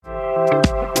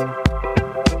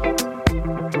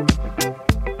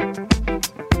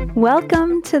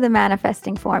Welcome to the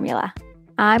Manifesting Formula.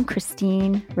 I'm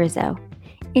Christine Rizzo.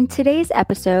 In today's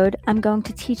episode, I'm going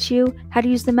to teach you how to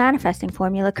use the manifesting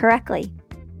formula correctly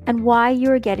and why you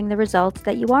are getting the results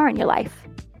that you are in your life.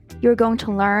 You're going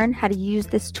to learn how to use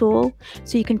this tool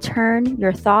so you can turn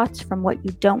your thoughts from what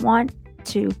you don't want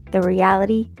to the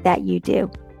reality that you do.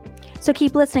 So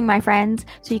keep listening, my friends,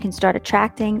 so you can start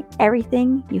attracting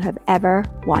everything you have ever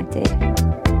wanted.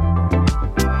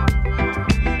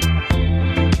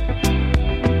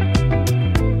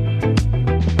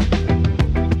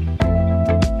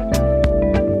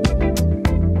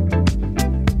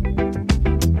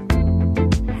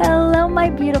 Hello, my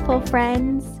beautiful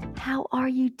friends. How are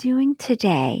you doing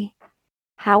today?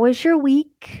 How was your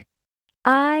week?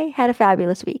 I had a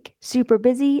fabulous week. Super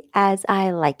busy as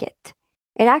I like it.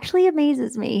 It actually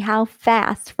amazes me how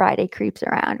fast Friday creeps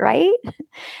around, right?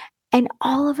 And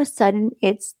all of a sudden,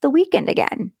 it's the weekend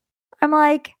again. I'm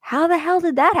like, how the hell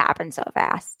did that happen so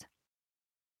fast?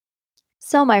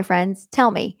 So, my friends,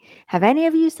 tell me, have any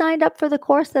of you signed up for the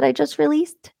course that I just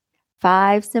released?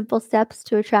 5 simple steps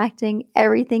to attracting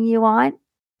everything you want.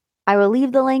 I will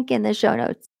leave the link in the show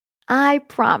notes. I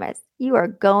promise you are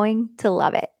going to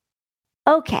love it.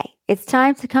 Okay, it's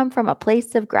time to come from a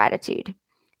place of gratitude.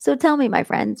 So tell me, my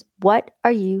friends, what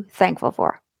are you thankful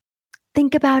for?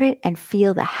 Think about it and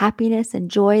feel the happiness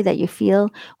and joy that you feel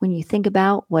when you think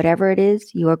about whatever it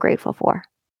is you are grateful for.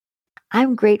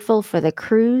 I'm grateful for the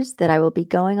cruise that I will be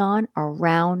going on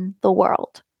around the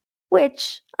world,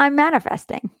 which I'm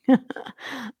manifesting.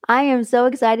 I am so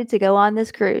excited to go on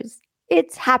this cruise.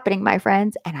 It's happening, my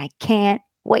friends, and I can't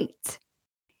wait.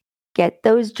 Get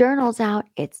those journals out.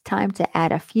 It's time to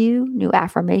add a few new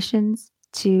affirmations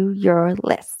to your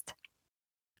list.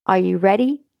 Are you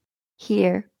ready?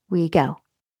 Here we go.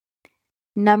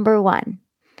 Number 1,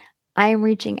 I am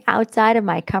reaching outside of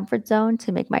my comfort zone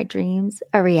to make my dreams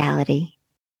a reality.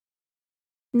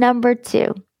 Number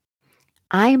 2,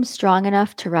 I am strong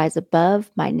enough to rise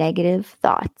above my negative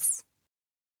thoughts.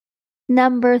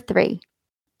 Number 3,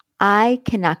 I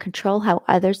cannot control how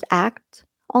others act,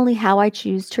 only how I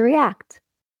choose to react.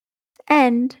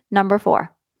 And number 4,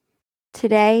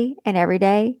 today and every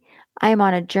day, I am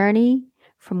on a journey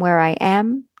from where I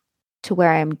am to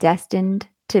where I am destined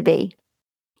to be.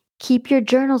 Keep your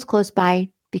journals close by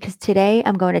because today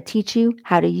I'm going to teach you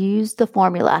how to use the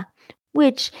formula,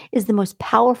 which is the most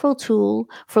powerful tool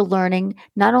for learning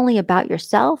not only about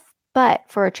yourself, but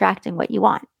for attracting what you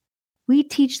want. We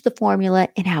teach the formula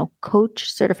in our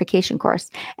coach certification course,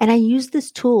 and I use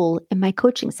this tool in my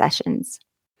coaching sessions.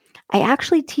 I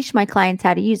actually teach my clients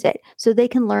how to use it so they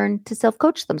can learn to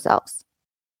self-coach themselves.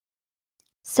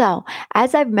 So,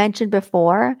 as I've mentioned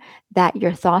before, that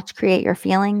your thoughts create your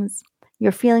feelings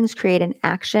create an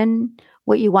action,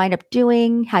 what you wind up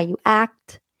doing, how you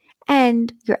act,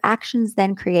 and your actions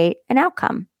then create an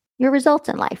outcome, your results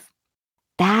in life.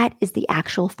 That is the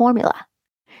actual formula.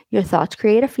 Your thoughts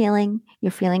create a feeling,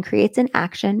 your feeling creates an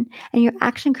action, and your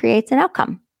action creates an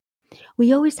outcome.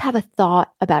 We always have a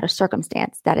thought about a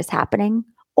circumstance that is happening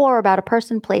or about a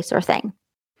person, place, or thing.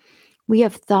 We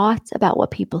have thoughts about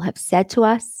what people have said to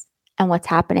us and what's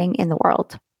happening in the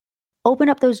world. Open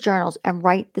up those journals and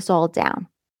write this all down.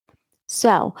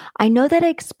 So I know that I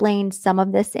explained some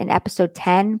of this in episode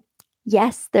 10.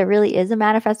 Yes, there really is a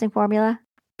manifesting formula,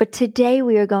 but today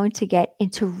we are going to get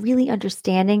into really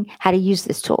understanding how to use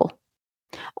this tool.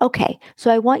 Okay, so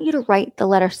I want you to write the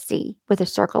letter C with a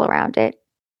circle around it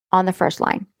on the first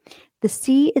line. The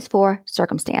C is for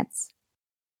circumstance.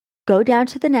 Go down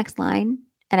to the next line,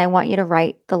 and I want you to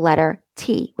write the letter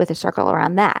T with a circle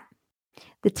around that.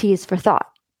 The T is for thought.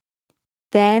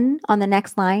 Then on the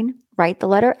next line, write the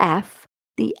letter F.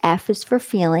 The F is for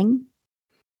feeling.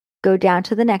 Go down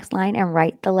to the next line and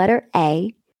write the letter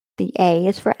A. The A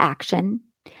is for action.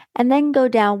 And then go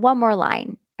down one more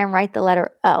line and write the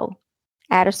letter O.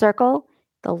 Add a circle.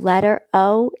 The letter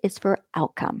O is for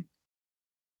outcome.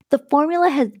 The formula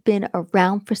has been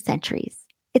around for centuries.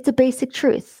 It's a basic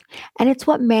truth, and it's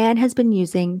what man has been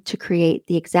using to create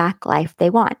the exact life they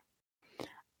want.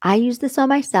 I use this on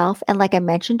myself, and like I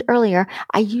mentioned earlier,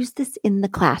 I use this in the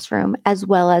classroom as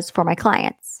well as for my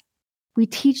clients. We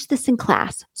teach this in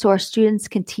class so our students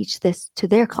can teach this to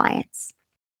their clients.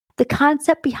 The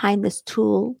concept behind this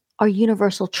tool are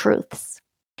universal truths.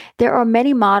 There are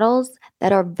many models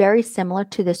that are very similar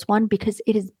to this one because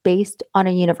it is based on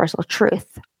a universal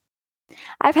truth.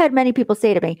 I've had many people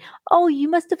say to me, "Oh, you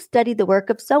must have studied the work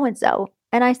of so-and-so."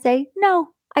 And I say, "No,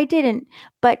 I didn't."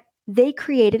 But they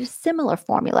created a similar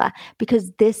formula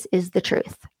because this is the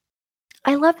truth.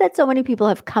 I love that so many people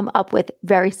have come up with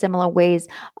very similar ways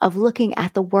of looking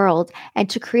at the world and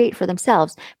to create for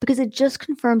themselves because it just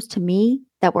confirms to me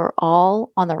that we're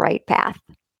all on the right path.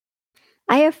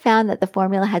 I have found that the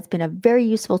formula has been a very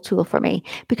useful tool for me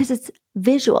because it's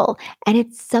visual and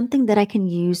it's something that I can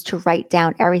use to write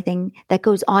down everything that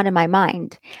goes on in my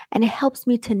mind. And it helps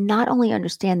me to not only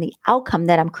understand the outcome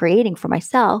that I'm creating for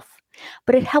myself,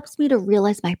 but it helps me to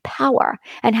realize my power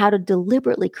and how to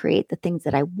deliberately create the things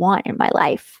that I want in my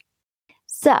life.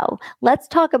 So let's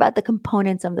talk about the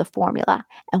components of the formula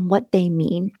and what they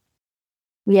mean.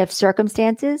 We have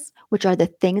circumstances, which are the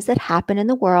things that happen in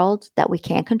the world that we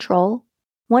can't control.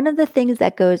 One of the things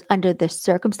that goes under the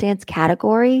circumstance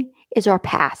category is our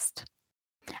past.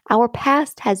 Our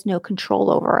past has no control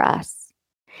over us.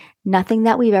 Nothing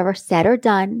that we've ever said or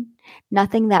done,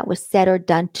 nothing that was said or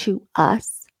done to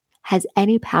us has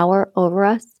any power over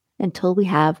us until we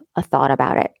have a thought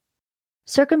about it.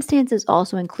 Circumstances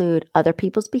also include other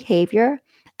people's behavior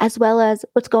as well as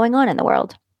what's going on in the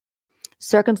world.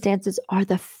 Circumstances are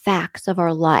the facts of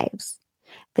our lives.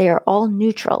 They are all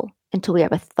neutral until we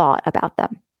have a thought about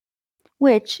them,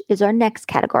 which is our next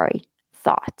category,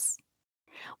 thoughts.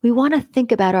 We want to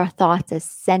think about our thoughts as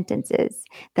sentences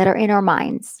that are in our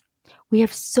minds. We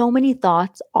have so many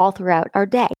thoughts all throughout our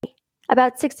day,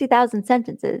 about 60,000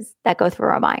 sentences that go through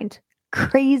our mind.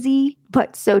 Crazy,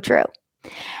 but so true.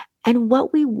 And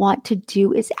what we want to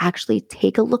do is actually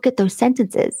take a look at those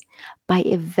sentences by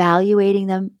evaluating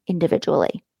them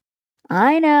individually.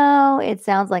 I know it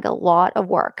sounds like a lot of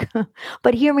work,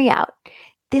 but hear me out.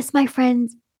 This, my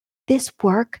friends, this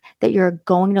work that you're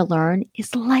going to learn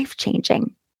is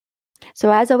life-changing.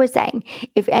 So as I was saying,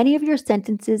 if any of your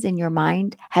sentences in your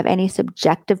mind have any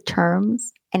subjective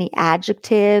terms, any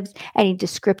adjectives, any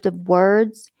descriptive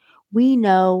words, we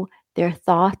know they're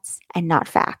thoughts and not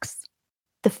facts.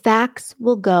 The facts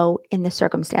will go in the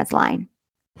circumstance line.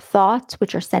 Thoughts,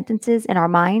 which are sentences in our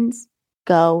minds,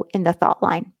 go in the thought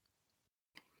line.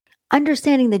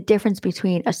 Understanding the difference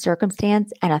between a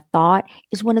circumstance and a thought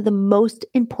is one of the most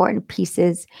important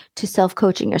pieces to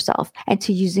self-coaching yourself and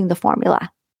to using the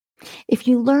formula. If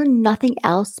you learn nothing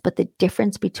else but the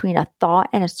difference between a thought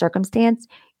and a circumstance,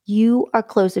 you are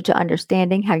closer to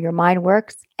understanding how your mind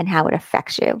works and how it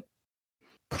affects you.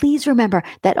 Please remember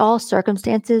that all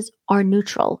circumstances are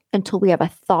neutral until we have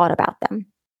a thought about them.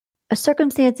 A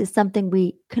circumstance is something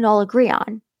we can all agree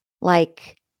on,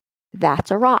 like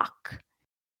that's a rock.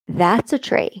 That's a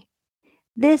tree.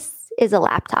 This is a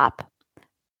laptop.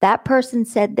 That person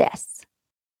said this.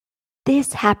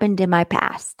 This happened in my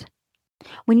past.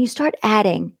 When you start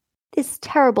adding, this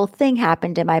terrible thing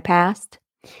happened in my past.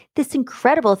 This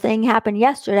incredible thing happened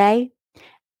yesterday.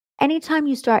 Anytime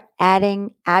you start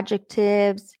adding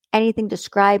adjectives, anything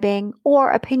describing,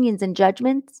 or opinions and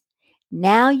judgments,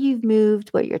 now you've moved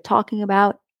what you're talking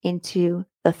about into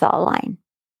the thought line.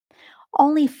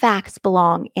 Only facts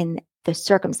belong in the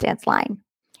circumstance line.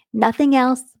 Nothing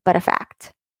else but a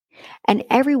fact. And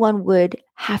everyone would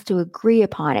have to agree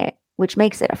upon it, which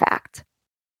makes it a fact.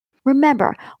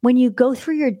 Remember, when you go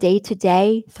through your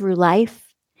day-to-day through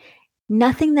life,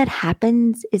 nothing that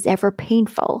happens is ever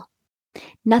painful.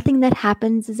 Nothing that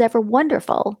happens is ever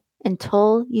wonderful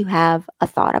until you have a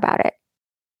thought about it.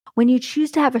 When you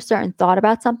choose to have a certain thought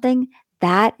about something,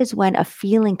 that is when a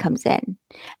feeling comes in.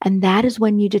 And that is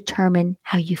when you determine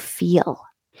how you feel,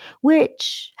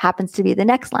 which happens to be the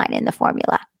next line in the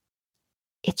formula.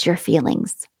 It's your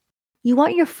feelings. You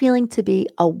want your feeling to be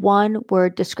a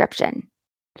one-word description.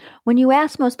 When you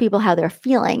ask most people how they're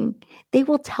feeling, they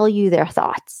will tell you their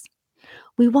thoughts.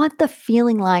 We want the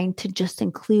feeling line to just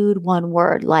include one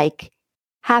word like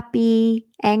happy,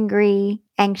 angry,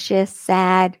 anxious,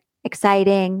 sad,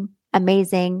 exciting,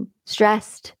 amazing,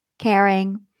 stressed,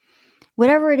 caring.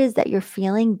 Whatever it is that you're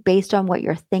feeling based on what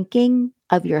you're thinking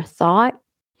of your thought,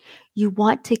 you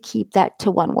want to keep that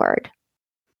to one word.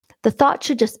 The thought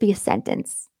should just be a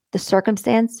sentence. The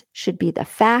circumstance should be the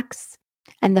facts,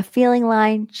 and the feeling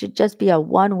line should just be a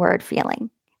one-word feeling.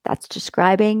 That's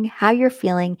describing how you're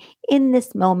feeling in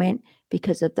this moment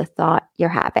because of the thought you're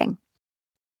having.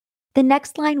 The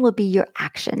next line will be your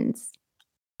actions.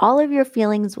 All of your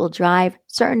feelings will drive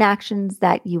certain actions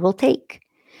that you will take.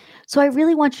 So I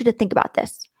really want you to think about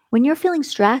this. When you're feeling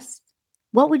stressed,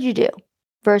 what would you do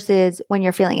versus when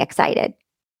you're feeling excited?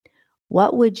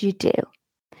 What would you do?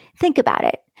 Think about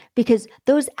it, because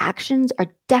those actions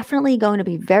are definitely going to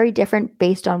be very different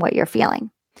based on what you're feeling.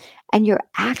 And your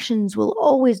actions will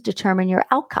always determine your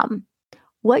outcome.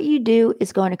 What you do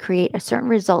is going to create a certain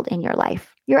result in your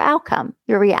life, your outcome,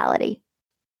 your reality.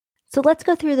 So let's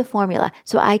go through the formula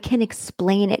so I can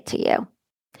explain it to you.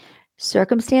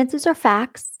 Circumstances are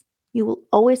facts. you will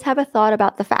always have a thought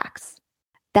about the facts.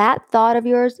 That thought of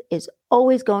yours is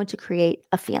always going to create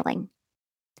a feeling.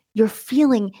 Your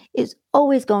feeling is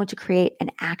always going to create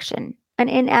an action, an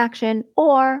inaction,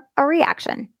 or a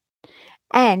reaction.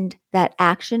 And that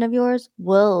action of yours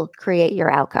will create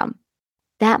your outcome.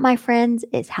 That, my friends,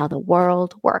 is how the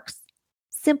world works.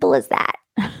 Simple as that.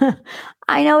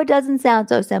 I know it doesn't sound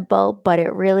so simple, but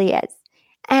it really is.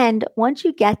 And once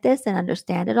you get this and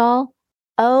understand it all,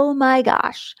 oh my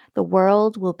gosh, the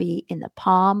world will be in the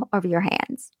palm of your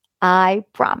hands. I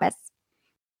promise.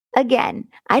 Again,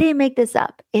 I didn't make this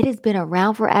up. It has been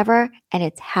around forever, and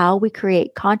it's how we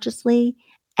create consciously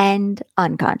and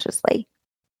unconsciously.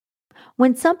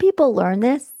 When some people learn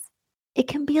this, it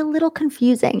can be a little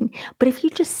confusing, but if you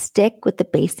just stick with the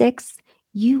basics,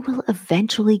 you will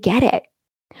eventually get it.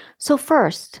 So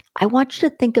first, I want you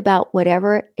to think about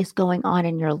whatever is going on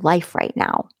in your life right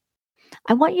now.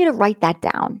 I want you to write that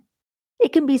down.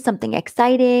 It can be something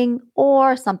exciting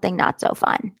or something not so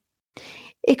fun.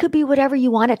 It could be whatever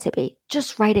you want it to be.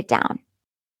 Just write it down.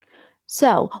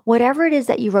 So whatever it is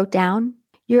that you wrote down,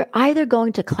 you're either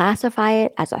going to classify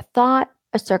it as a thought,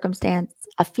 a circumstance,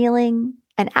 a feeling,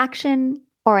 an action,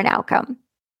 or an outcome.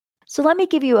 So let me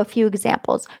give you a few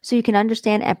examples so you can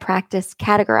understand and practice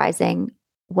categorizing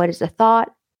what is a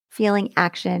thought, feeling,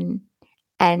 action,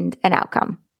 and an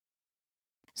outcome.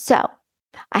 So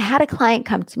I had a client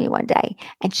come to me one day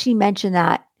and she mentioned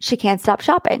that she can't stop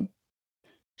shopping.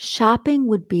 Shopping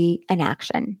would be an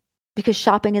action because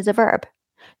shopping is a verb.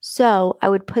 So I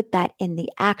would put that in the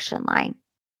action line.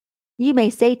 You may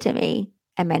say to me,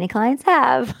 and many clients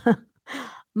have,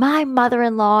 my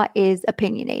mother-in-law is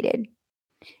opinionated.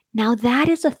 Now that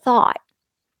is a thought.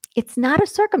 It's not a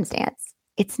circumstance.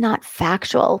 It's not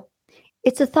factual.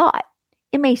 It's a thought.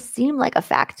 It may seem like a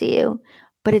fact to you,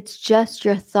 but it's just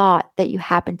your thought that you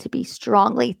happen to be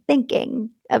strongly thinking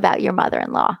about your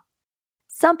mother-in-law.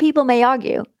 Some people may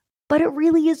argue, but it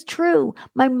really is true.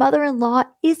 My mother-in-law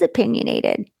is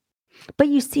opinionated. But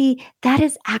you see, that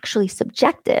is actually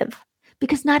subjective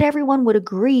because not everyone would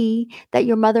agree that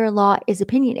your mother-in-law is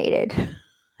opinionated.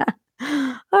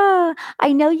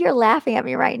 I know you're laughing at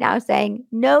me right now saying,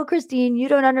 no, Christine, you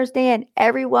don't understand.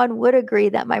 Everyone would agree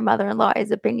that my mother-in-law is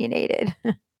opinionated.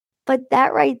 But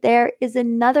that right there is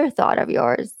another thought of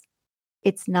yours.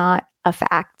 It's not a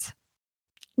fact.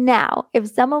 Now, if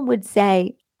someone would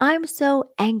say, I'm so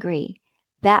angry,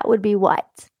 that would be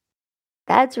what?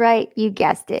 That's right, you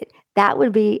guessed it. That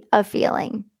would be a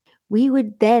feeling. We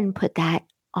would then put that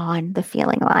on the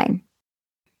feeling line.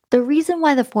 The reason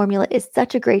why the formula is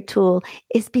such a great tool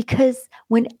is because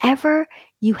whenever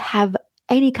you have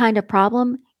any kind of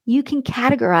problem, you can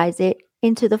categorize it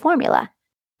into the formula.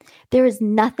 There is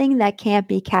nothing that can't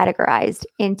be categorized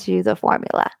into the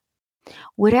formula.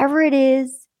 Whatever it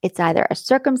is, it's either a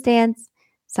circumstance,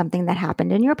 something that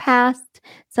happened in your past,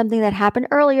 something that happened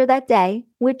earlier that day,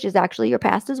 which is actually your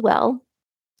past as well,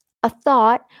 a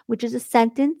thought, which is a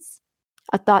sentence,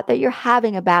 a thought that you're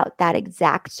having about that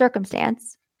exact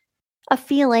circumstance, a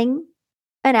feeling,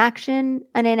 an action,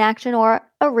 an inaction, or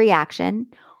a reaction,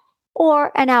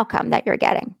 or an outcome that you're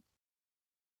getting.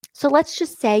 So let's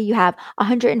just say you have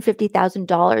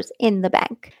 $150,000 in the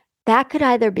bank. That could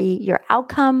either be your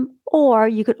outcome, or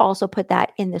you could also put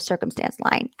that in the circumstance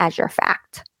line as your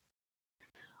fact.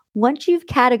 Once you've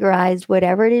categorized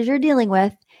whatever it is you're dealing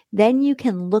with, then you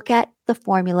can look at the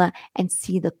formula and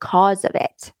see the cause of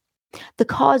it. The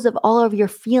cause of all of your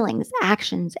feelings,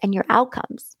 actions, and your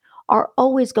outcomes are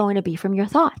always going to be from your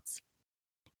thoughts,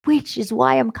 which is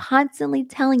why I'm constantly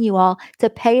telling you all to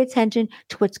pay attention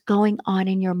to what's going on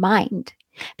in your mind.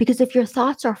 Because if your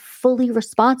thoughts are fully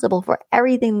responsible for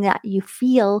everything that you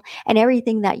feel and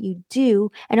everything that you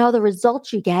do and all the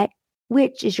results you get,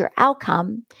 which is your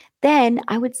outcome, then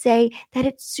I would say that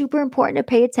it's super important to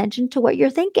pay attention to what you're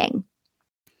thinking.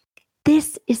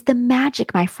 This is the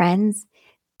magic, my friends.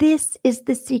 This is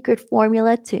the secret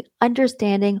formula to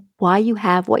understanding why you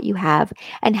have what you have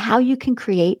and how you can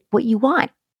create what you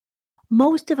want.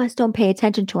 Most of us don't pay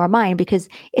attention to our mind because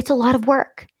it's a lot of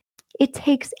work. It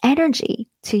takes energy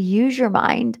to use your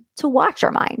mind, to watch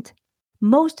your mind.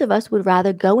 Most of us would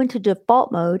rather go into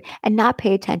default mode and not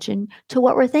pay attention to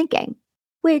what we're thinking,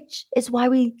 which is why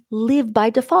we live by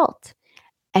default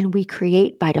and we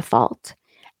create by default.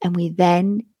 And we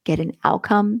then get an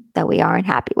outcome that we aren't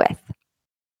happy with.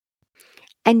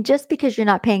 And just because you're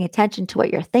not paying attention to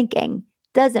what you're thinking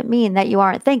doesn't mean that you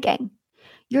aren't thinking.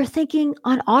 You're thinking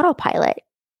on autopilot.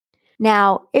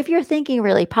 Now, if you're thinking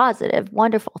really positive,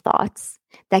 wonderful thoughts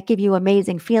that give you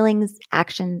amazing feelings,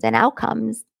 actions, and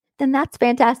outcomes, then that's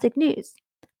fantastic news.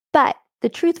 But The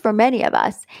truth for many of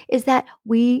us is that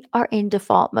we are in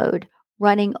default mode,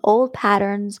 running old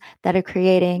patterns that are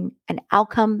creating an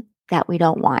outcome that we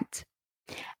don't want.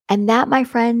 And that, my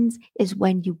friends, is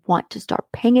when you want to start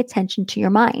paying attention to your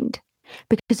mind,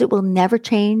 because it will never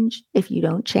change if you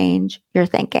don't change your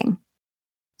thinking.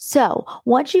 So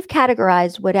once you've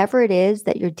categorized whatever it is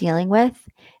that you're dealing with,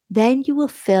 then you will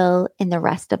fill in the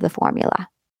rest of the formula.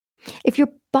 If your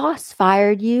boss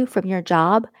fired you from your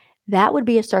job, that would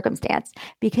be a circumstance,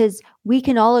 because we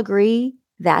can all agree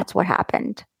that's what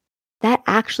happened. That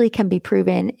actually can be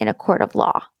proven in a court of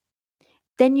law.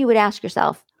 Then you would ask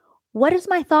yourself, what is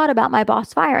my thought about my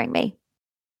boss firing me?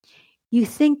 You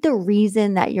think the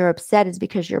reason that you're upset is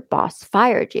because your boss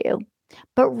fired you,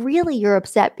 but really you're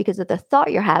upset because of the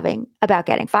thought you're having about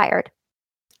getting fired.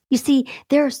 You see,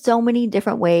 there are so many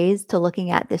different ways to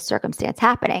looking at this circumstance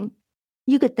happening.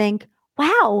 You could think,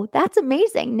 wow, that's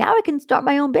amazing. Now I can start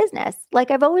my own business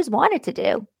like I've always wanted to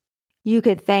do. You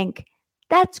could think,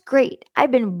 that's great.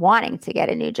 I've been wanting to get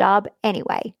a new job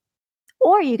anyway.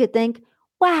 Or you could think,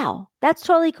 wow, that's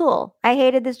totally cool. I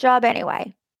hated this job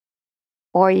anyway.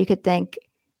 Or you could think,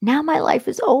 now my life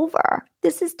is over.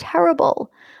 This is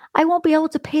terrible. I won't be able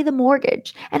to pay the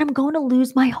mortgage and I'm going to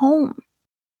lose my home.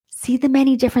 See the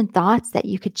many different thoughts that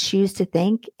you could choose to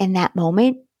think in that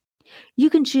moment? You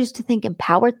can choose to think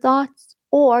empowered thoughts,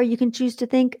 or you can choose to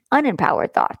think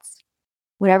unempowered thoughts.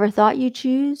 Whatever thought you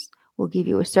choose will give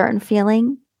you a certain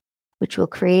feeling, which will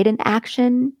create an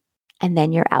action and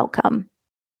then your outcome.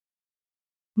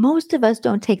 Most of us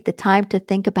don't take the time to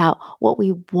think about what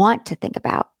we want to think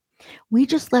about. We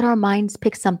just let our minds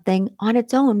pick something on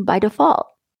its own by default.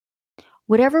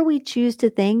 Whatever we choose to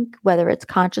think, whether it's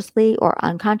consciously or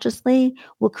unconsciously,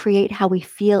 will create how we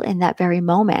feel in that very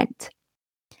moment.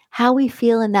 How we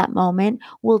feel in that moment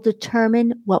will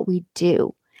determine what we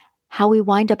do, how we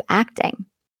wind up acting.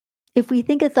 If we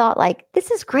think a thought like,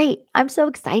 this is great, I'm so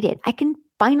excited, I can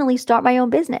finally start my own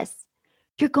business,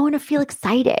 you're going to feel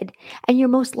excited, and you're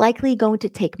most likely going to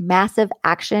take massive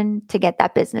action to get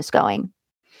that business going.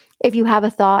 If you have a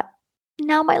thought,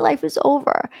 now my life is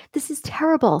over, this is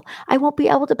terrible, I won't be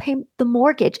able to pay the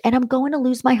mortgage, and I'm going to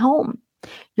lose my home,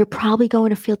 you're probably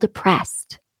going to feel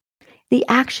depressed. The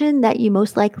action that you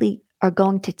most likely are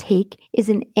going to take is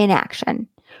an inaction,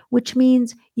 which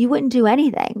means you wouldn't do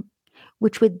anything,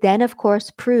 which would then, of course,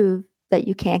 prove that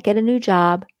you can't get a new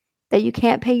job, that you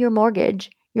can't pay your mortgage,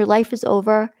 your life is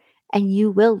over, and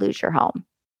you will lose your home.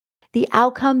 The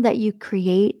outcome that you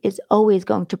create is always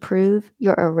going to prove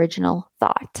your original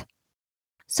thought.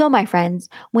 So, my friends,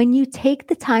 when you take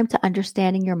the time to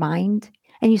understanding your mind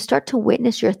and you start to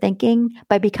witness your thinking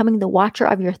by becoming the watcher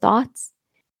of your thoughts,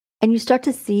 and you start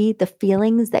to see the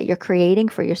feelings that you're creating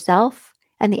for yourself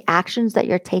and the actions that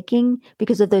you're taking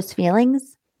because of those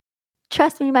feelings,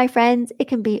 trust me, my friends, it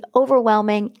can be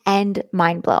overwhelming and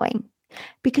mind-blowing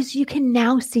because you can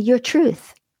now see your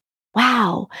truth.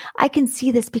 Wow, I can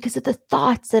see this because of the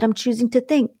thoughts that I'm choosing to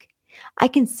think. I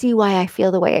can see why I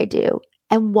feel the way I do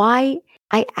and why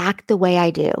I act the way I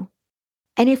do.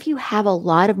 And if you have a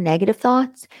lot of negative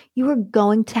thoughts, you are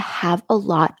going to have a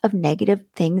lot of negative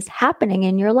things happening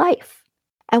in your life.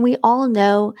 And we all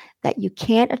know that you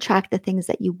can't attract the things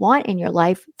that you want in your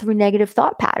life through negative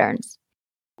thought patterns,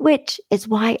 which is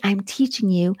why I'm teaching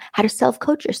you how to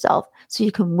self-coach yourself so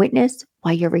you can witness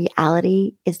why your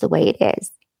reality is the way it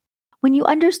is. When you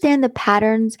understand the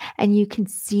patterns and you can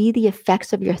see the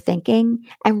effects of your thinking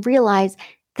and realize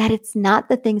that it's not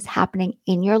the things happening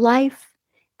in your life,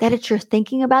 that it's your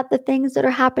thinking about the things that are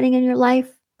happening in your life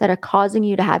that are causing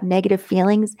you to have negative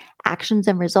feelings, actions,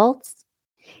 and results,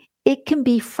 it can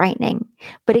be frightening,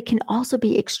 but it can also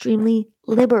be extremely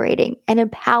liberating and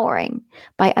empowering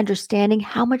by understanding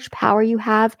how much power you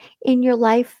have in your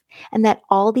life and that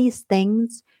all these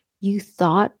things you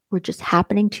thought were just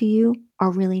happening to you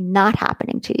are really not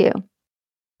happening to you.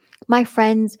 My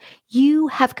friends, you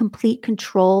have complete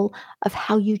control of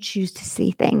how you choose to see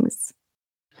things.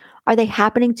 Are they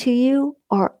happening to you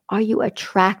or are you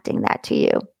attracting that to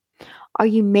you? Are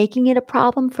you making it a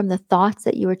problem from the thoughts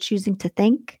that you are choosing to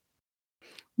think?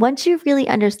 Once you really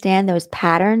understand those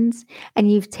patterns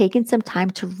and you've taken some time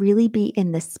to really be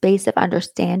in the space of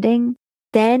understanding,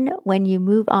 then when you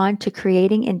move on to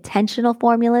creating intentional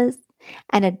formulas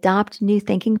and adopt new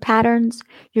thinking patterns,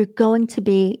 you're going to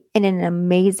be in an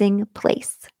amazing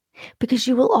place because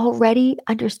you will already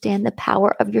understand the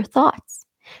power of your thoughts.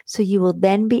 So you will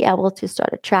then be able to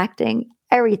start attracting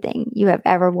everything you have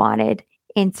ever wanted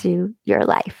into your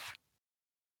life.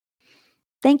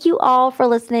 Thank you all for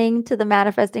listening to the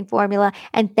Manifesting Formula,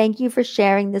 and thank you for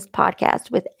sharing this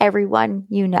podcast with everyone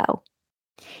you know.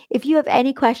 If you have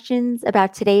any questions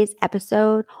about today's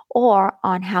episode or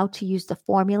on how to use the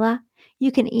formula,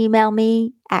 you can email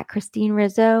me at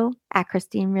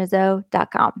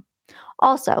christinerizzo@christinerizzo.com.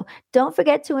 Also, don't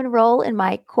forget to enroll in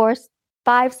my course,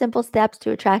 5 Simple Steps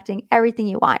to Attracting Everything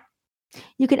You Want.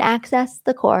 You can access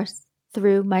the course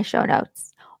through my show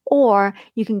notes, or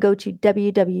you can go to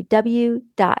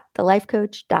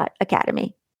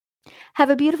www.thelifecoach.academy. Have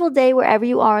a beautiful day wherever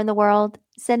you are in the world,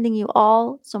 sending you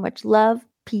all so much love,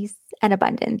 peace, and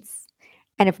abundance.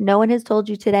 And if no one has told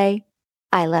you today,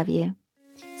 I love you.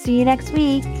 See you next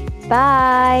week.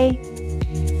 Bye.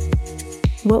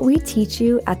 What we teach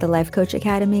you at the Life Coach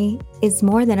Academy is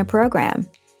more than a program.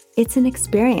 It's an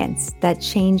experience that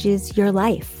changes your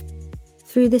life.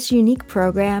 Through this unique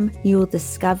program, you will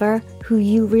discover who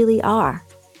you really are.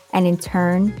 And in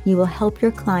turn, you will help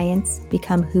your clients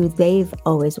become who they've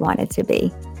always wanted to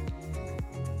be.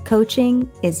 Coaching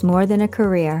is more than a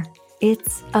career.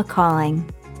 It's a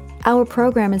calling. Our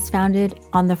program is founded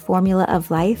on the formula of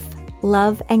life,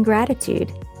 love, and gratitude.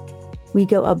 We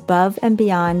go above and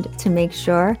beyond to make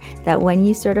sure that when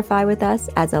you certify with us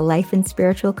as a life and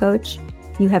spiritual coach,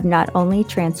 you have not only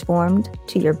transformed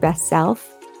to your best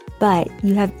self, but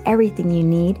you have everything you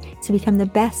need to become the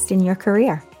best in your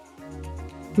career.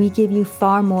 We give you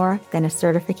far more than a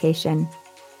certification.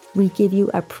 We give you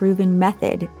a proven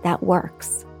method that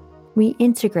works. We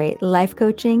integrate life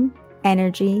coaching,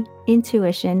 energy,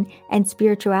 intuition, and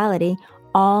spirituality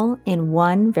all in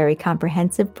one very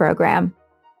comprehensive program.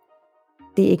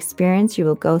 The experience you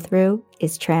will go through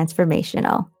is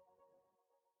transformational.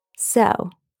 So,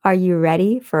 are you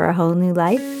ready for a whole new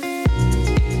life?